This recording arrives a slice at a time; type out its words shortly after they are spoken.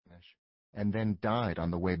and then died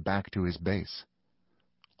on the way back to his base.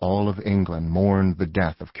 All of England mourned the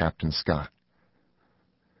death of Captain Scott.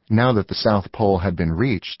 Now that the South Pole had been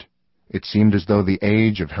reached, it seemed as though the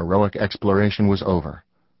age of heroic exploration was over.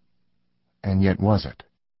 And yet was it?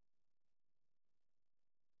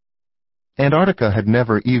 Antarctica had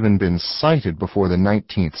never even been sighted before the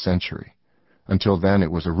 19th century. Until then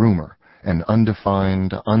it was a rumor, an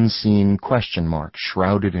undefined, unseen question mark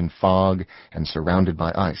shrouded in fog and surrounded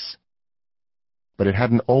by ice. But it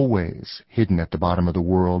hadn't always hidden at the bottom of the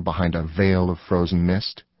world behind a veil of frozen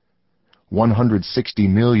mist. 160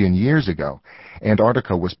 million years ago,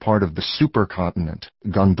 Antarctica was part of the supercontinent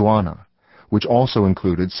Gondwana, which also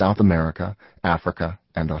included South America, Africa,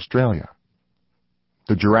 and Australia.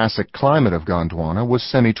 The Jurassic climate of Gondwana was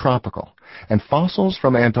semi-tropical, and fossils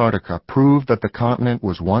from Antarctica proved that the continent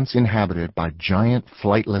was once inhabited by giant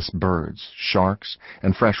flightless birds, sharks,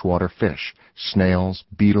 and freshwater fish, snails,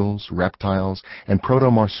 beetles, reptiles, and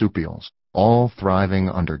proto-marsupials, all thriving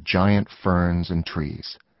under giant ferns and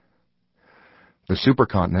trees. The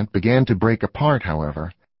supercontinent began to break apart,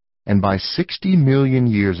 however, and by 60 million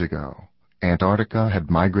years ago, Antarctica had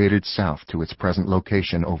migrated south to its present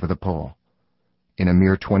location over the pole. In a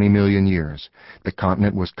mere 20 million years, the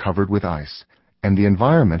continent was covered with ice, and the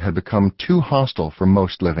environment had become too hostile for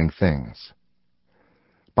most living things.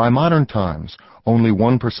 By modern times, only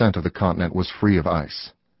 1% of the continent was free of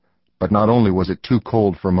ice. But not only was it too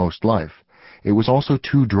cold for most life, it was also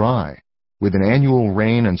too dry, with an annual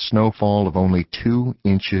rain and snowfall of only 2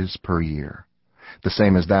 inches per year, the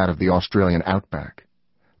same as that of the Australian outback.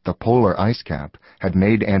 The polar ice cap had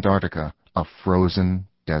made Antarctica a frozen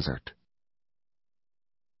desert.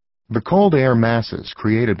 The cold air masses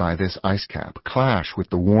created by this ice cap clash with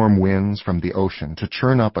the warm winds from the ocean to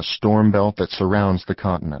churn up a storm belt that surrounds the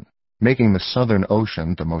continent, making the Southern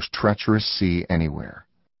Ocean the most treacherous sea anywhere.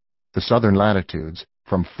 The southern latitudes,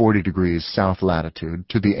 from 40 degrees south latitude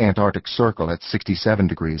to the Antarctic Circle at 67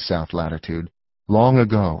 degrees south latitude, long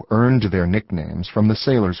ago earned their nicknames from the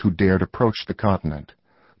sailors who dared approach the continent: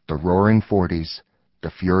 the Roaring Forties,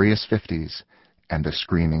 the Furious Fifties, and the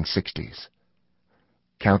Screaming Sixties.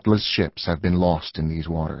 Countless ships have been lost in these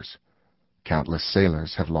waters. Countless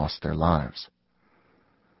sailors have lost their lives.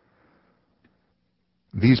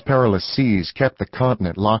 These perilous seas kept the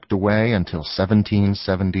continent locked away until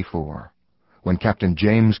 1774, when Captain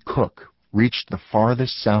James Cook reached the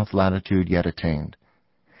farthest south latitude yet attained.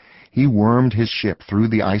 He wormed his ship through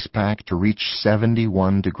the ice pack to reach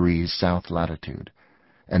 71 degrees south latitude,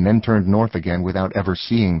 and then turned north again without ever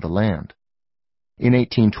seeing the land. In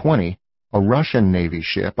 1820, a Russian Navy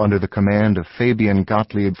ship under the command of Fabian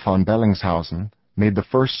Gottlieb von Bellingshausen made the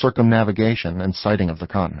first circumnavigation and sighting of the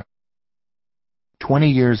continent. 20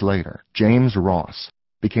 years later, James Ross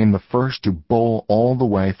became the first to bowl all the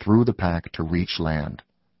way through the pack to reach land.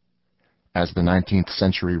 As the 19th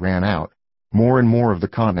century ran out, more and more of the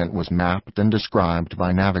continent was mapped and described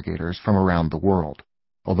by navigators from around the world,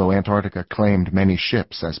 although Antarctica claimed many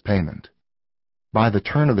ships as payment. By the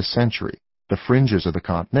turn of the century, the fringes of the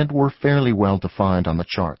continent were fairly well defined on the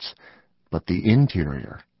charts, but the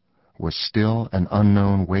interior was still an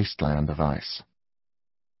unknown wasteland of ice.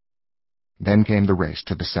 Then came the race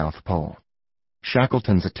to the South Pole.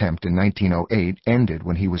 Shackleton's attempt in 1908 ended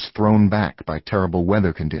when he was thrown back by terrible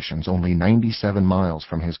weather conditions only 97 miles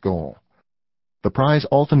from his goal. The prize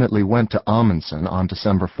ultimately went to Amundsen on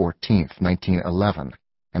December 14, 1911,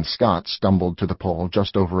 and Scott stumbled to the pole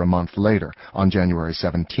just over a month later, on January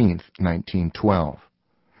 17, 1912.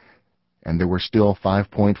 And there were still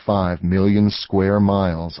 5.5 million square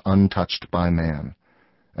miles untouched by man,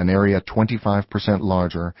 an area 25%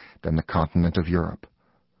 larger than the continent of Europe.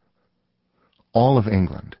 All of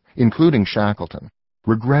England, including Shackleton,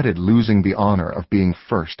 regretted losing the honor of being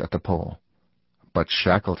first at the pole. But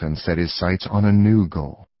Shackleton set his sights on a new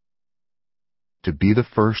goal: to be the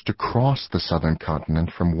first to cross the southern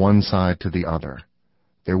continent from one side to the other.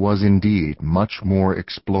 There was indeed much more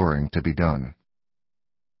exploring to be done.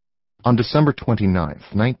 On December 29,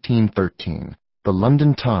 1913, the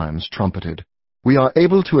London Times trumpeted, "We are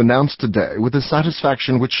able to announce today with a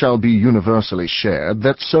satisfaction which shall be universally shared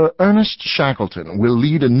that Sir Ernest Shackleton will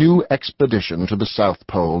lead a new expedition to the South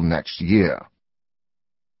Pole next year."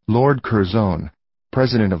 Lord Curzon,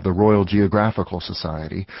 president of the Royal Geographical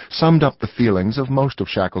Society, summed up the feelings of most of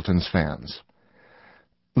Shackleton's fans.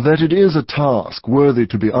 "That it is a task worthy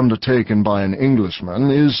to be undertaken by an Englishman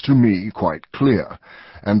is to me quite clear,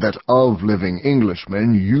 and that of living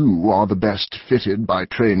Englishmen you are the best fitted by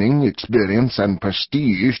training, experience, and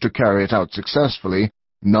prestige to carry it out successfully,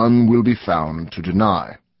 none will be found to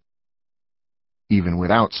deny." Even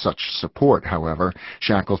without such support, however,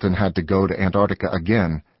 Shackleton had to go to Antarctica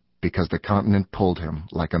again because the continent pulled him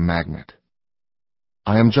like a magnet.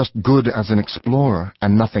 "I am just good as an explorer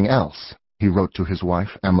and nothing else," he wrote to his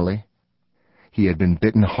wife, Emily. He had been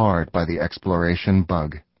bitten hard by the exploration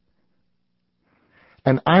bug.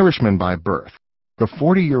 An Irishman by birth, the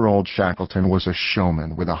 40-year-old Shackleton was a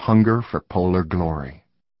showman with a hunger for polar glory.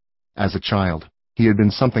 As a child, he had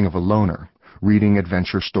been something of a loner, reading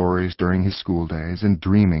adventure stories during his school days and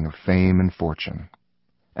dreaming of fame and fortune.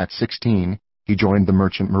 At 16, he joined the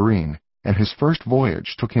Merchant Marine, and his first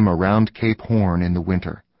voyage took him around Cape Horn in the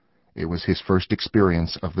winter. It was his first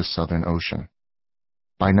experience of the Southern Ocean.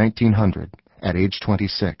 By 1900, at age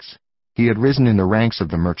 26, he had risen in the ranks of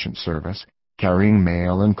the merchant service, carrying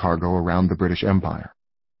mail and cargo around the British Empire.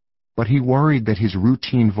 But he worried that his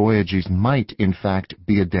routine voyages might, in fact,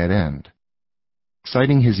 be a dead end.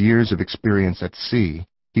 Citing his years of experience at sea,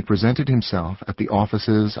 he presented himself at the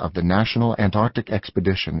offices of the National Antarctic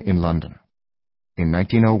Expedition in London. In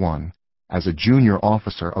 1901, as a junior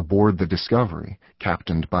officer aboard the Discovery,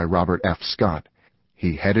 captained by Robert F. Scott,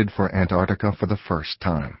 he headed for Antarctica for the first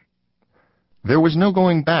time. There was no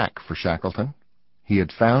going back for Shackleton. He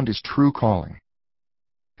had found his true calling.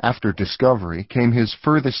 After Discovery came his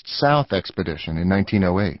furthest south expedition in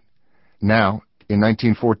 1908. Now, in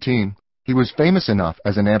 1914, he was famous enough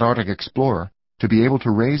as an Antarctic explorer to be able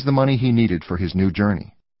to raise the money he needed for his new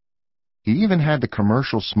journey. He even had the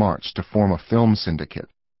commercial smarts to form a film syndicate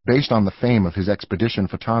based on the fame of his expedition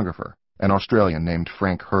photographer, an Australian named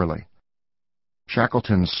Frank Hurley.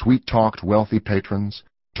 Shackleton sweet-talked wealthy patrons,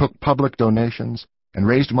 took public donations, and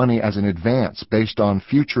raised money as an advance based on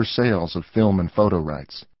future sales of film and photo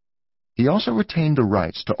rights. He also retained the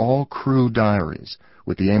rights to all crew diaries,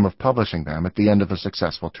 with the aim of publishing them at the end of a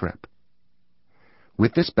successful trip.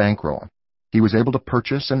 With this bankroll, he was able to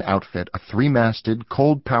purchase and outfit a 3-masted,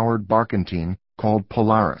 coal-powered barkentine called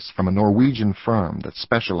Polaris from a Norwegian firm that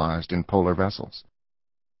specialized in polar vessels.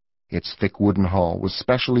 Its thick wooden hull was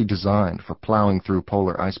specially designed for plowing through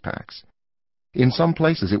polar ice packs. In some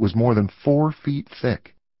places it was more than 4 feet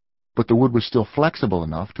thick, but the wood was still flexible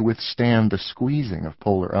enough to withstand the squeezing of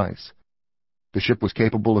polar ice. The ship was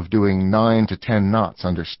capable of doing 9 to 10 knots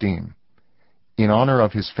under steam. In honor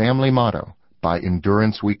of his family motto, "By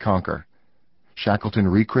endurance we conquer," Shackleton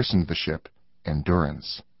rechristened the ship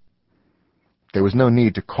Endurance. There was no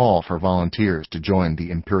need to call for volunteers to join the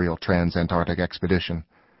Imperial Transantarctic Expedition.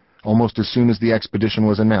 Almost as soon as the expedition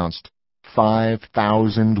was announced,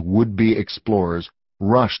 5,000 would-be explorers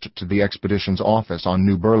rushed to the expedition's office on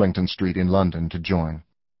New Burlington Street in London to join.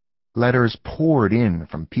 Letters poured in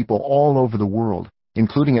from people all over the world,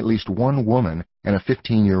 including at least one woman and a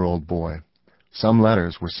 15-year-old boy. Some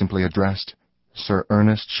letters were simply addressed, Sir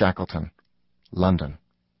Ernest Shackleton, London.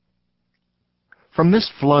 From this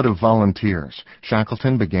flood of volunteers,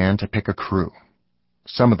 Shackleton began to pick a crew.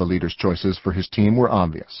 Some of the leader's choices for his team were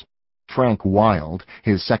obvious. Frank Wild,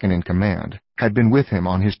 his second-in-command, had been with him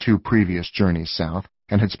on his 2 previous journeys south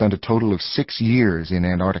and had spent a total of 6 years in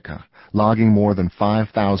Antarctica, logging more than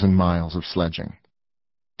 5,000 miles of sledging.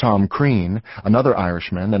 Tom Crean, another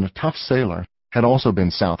Irishman and a tough sailor, had also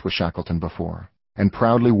been south with Shackleton before, and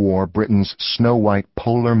proudly wore Britain's snow-white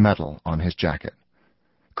polar medal on his jacket.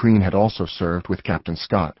 Crean had also served with Captain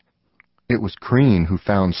Scott. It was Crean who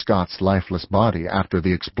found Scott's lifeless body after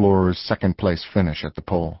the explorer's second-place finish at the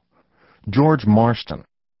pole. George Marston,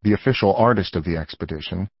 the official artist of the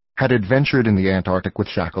expedition, had adventured in the Antarctic with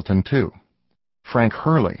Shackleton too. Frank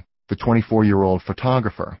Hurley, the 24-year-old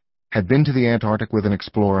photographer, had been to the Antarctic with an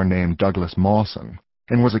explorer named Douglas Mawson,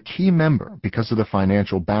 and was a key member because of the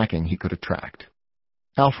financial backing he could attract.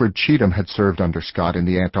 Alfred Cheatham had served under Scott in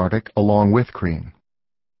the Antarctic along with Crean.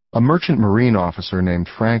 A merchant marine officer named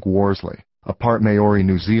Frank Worsley, a part Maori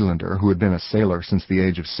New Zealander who had been a sailor since the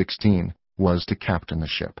age of 16, was to captain the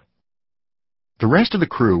ship. The rest of the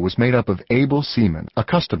crew was made up of able seamen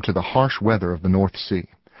accustomed to the harsh weather of the North Sea,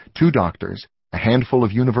 2 doctors, a handful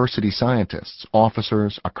of university scientists,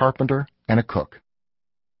 officers, a carpenter, and a cook.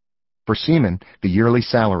 For seamen, the yearly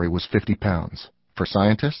salary was £50. For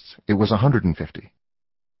scientists, it was $150.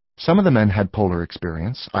 Some of the men had polar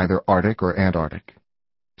experience, either Arctic or Antarctic.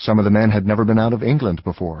 Some of the men had never been out of England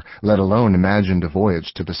before, let alone imagined a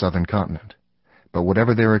voyage to the southern continent. But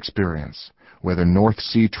whatever their experience, whether North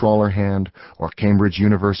Sea trawler hand or Cambridge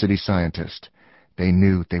University scientist, they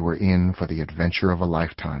knew they were in for the adventure of a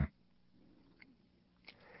lifetime.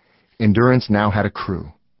 Endurance now had a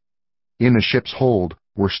crew. In the ship's hold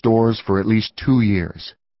were stores for at least 2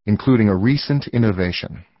 years, including a recent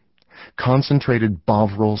innovation: concentrated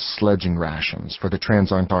Bovril sledging rations for the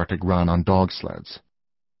transantarctic run on dog sleds.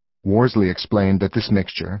 Worsley explained that this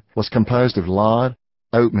mixture was composed of lard,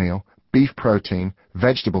 oatmeal, beef protein,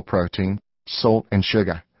 vegetable protein, salt, and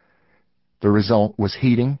sugar. The result was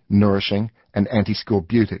heating, nourishing, and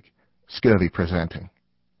anti-scorbutic, scurvy-preventing.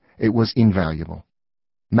 It was invaluable.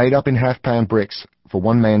 Made up in half-pound bricks for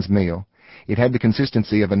one man's meal, it had the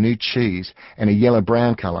consistency of a new cheese and a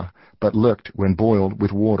yellow-brown color, but looked, when boiled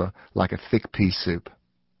with water, like a thick pea soup.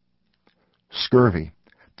 Scurvy,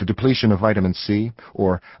 the depletion of vitamin C,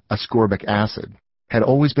 or ascorbic acid, had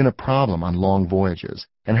always been a problem on long voyages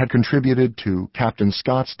and had contributed to Captain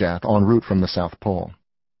Scott's death en route from the South Pole.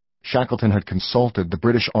 Shackleton had consulted the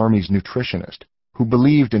British Army's nutritionist, who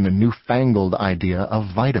believed in the newfangled idea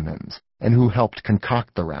of vitamins and who helped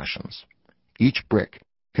concoct the rations. Each brick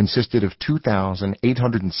consisted of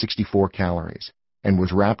 2,864 calories and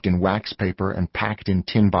was wrapped in wax paper and packed in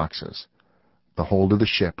tin boxes. The hold of the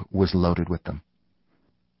ship was loaded with them.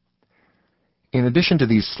 In addition to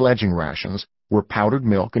these sledging rations were powdered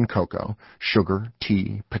milk and cocoa, sugar,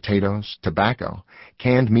 tea, potatoes, tobacco,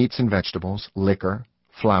 canned meats and vegetables, liquor,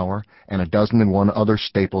 flour, and 12 other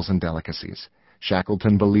staples and delicacies.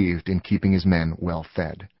 Shackleton believed in keeping his men well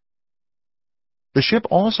fed. The ship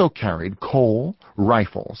also carried coal,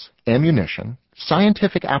 rifles, ammunition,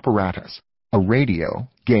 scientific apparatus, a radio,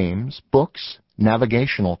 games, books,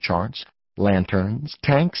 navigational charts, lanterns,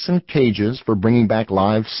 tanks and cages for bringing back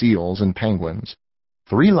live seals and penguins,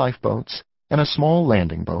 3 lifeboats, and a small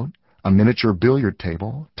landing boat, a miniature billiard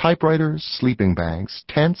table, typewriters, sleeping bags,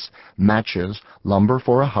 tents, matches, lumber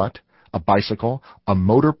for a hut, a bicycle, a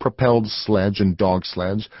motor-propelled sledge and dog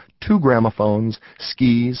sledge, 2 gramophones,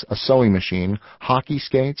 skis, a sewing machine, hockey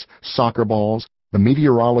skates, soccer balls, the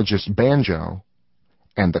meteorologist's banjo,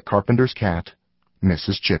 and the carpenter's cat,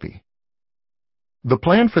 Mrs. Chippy. The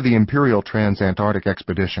plan for the Imperial Transantarctic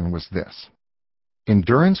Expedition was this.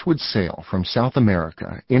 Endurance would sail from South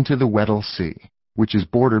America into the Weddell Sea, which is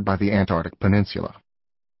bordered by the Antarctic Peninsula.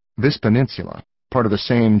 This peninsula, part of the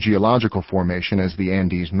same geological formation as the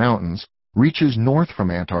Andes Mountains, reaches north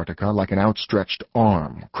from Antarctica like an outstretched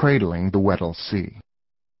arm, cradling the Weddell Sea.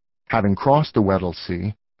 Having crossed the Weddell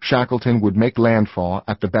Sea, Shackleton would make landfall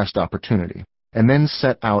at the best opportunity, and then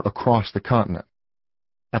set out across the continent.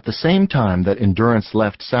 At the same time that Endurance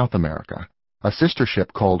left South America, a sister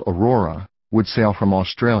ship called Aurora would sail from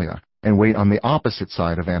Australia and wait on the opposite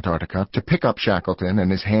side of Antarctica to pick up Shackleton and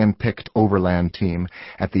his hand-picked overland team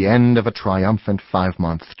at the end of a triumphant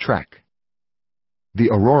 5-month trek. The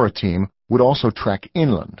Aurora team would also trek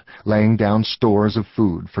inland, laying down stores of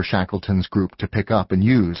food for Shackleton's group to pick up and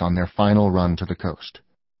use on their final run to the coast.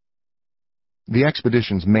 The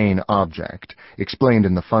expedition's main object, explained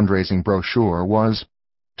in the fundraising brochure, was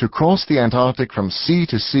to cross the Antarctic from sea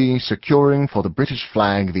to sea, securing for the British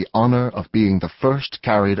flag the honor of being the first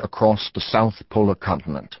carried across the South Polar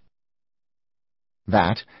Continent.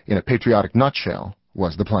 That, in a patriotic nutshell,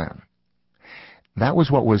 was the plan. That was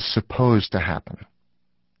what was supposed to happen.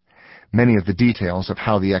 Many of the details of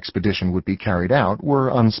how the expedition would be carried out were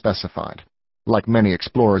unspecified. Like many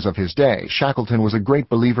explorers of his day, Shackleton was a great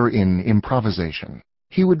believer in improvisation.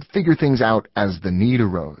 He would figure things out as the need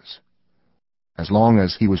arose. As long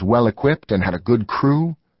as he was well equipped and had a good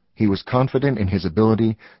crew, he was confident in his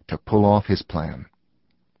ability to pull off his plan.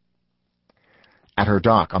 At her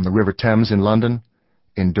dock on the River Thames in London,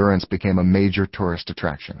 Endurance became a major tourist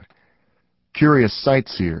attraction. Curious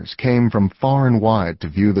sightseers came from far and wide to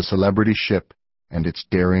view the celebrity ship and its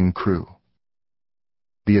daring crew.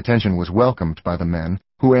 The attention was welcomed by the men,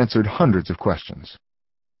 who answered hundreds of questions.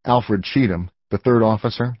 Alfred Cheatham, the 3rd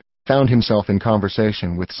officer, found himself in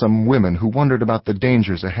conversation with some women who wondered about the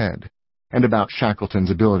dangers ahead, and about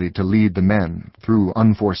Shackleton's ability to lead the men through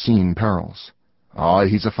unforeseen perils. "Aye,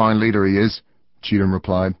 he's a fine leader, he is," Cheatham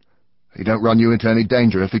replied. "He don't run you into any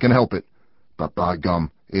danger if he can help it. But by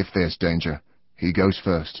gum, if there's danger, he goes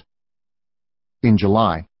first." In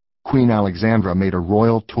July, Queen Alexandra made a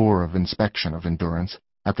royal tour of inspection of Endurance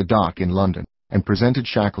at the dock in London and presented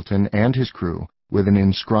Shackleton and his crew with an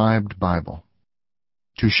inscribed Bible.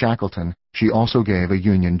 To Shackleton, she also gave a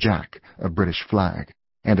Union Jack, a British flag,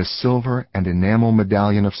 and a silver and enamel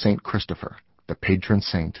medallion of St. Christopher, the patron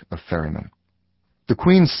saint of ferrymen. The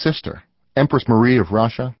Queen's sister, Empress Marie of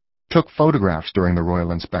Russia, took photographs during the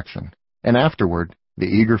royal inspection, and afterward, the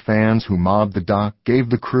eager fans who mobbed the dock gave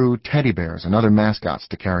the crew teddy bears and other mascots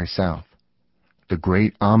to carry south. The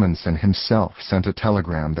great Amundsen himself sent a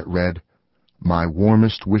telegram that read, "My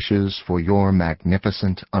warmest wishes for your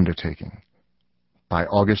magnificent undertaking." By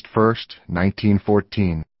August 1st,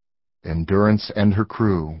 1914, Endurance and her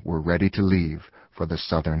crew were ready to leave for the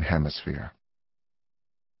Southern Hemisphere.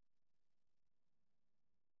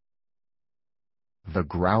 The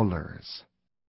Growlers.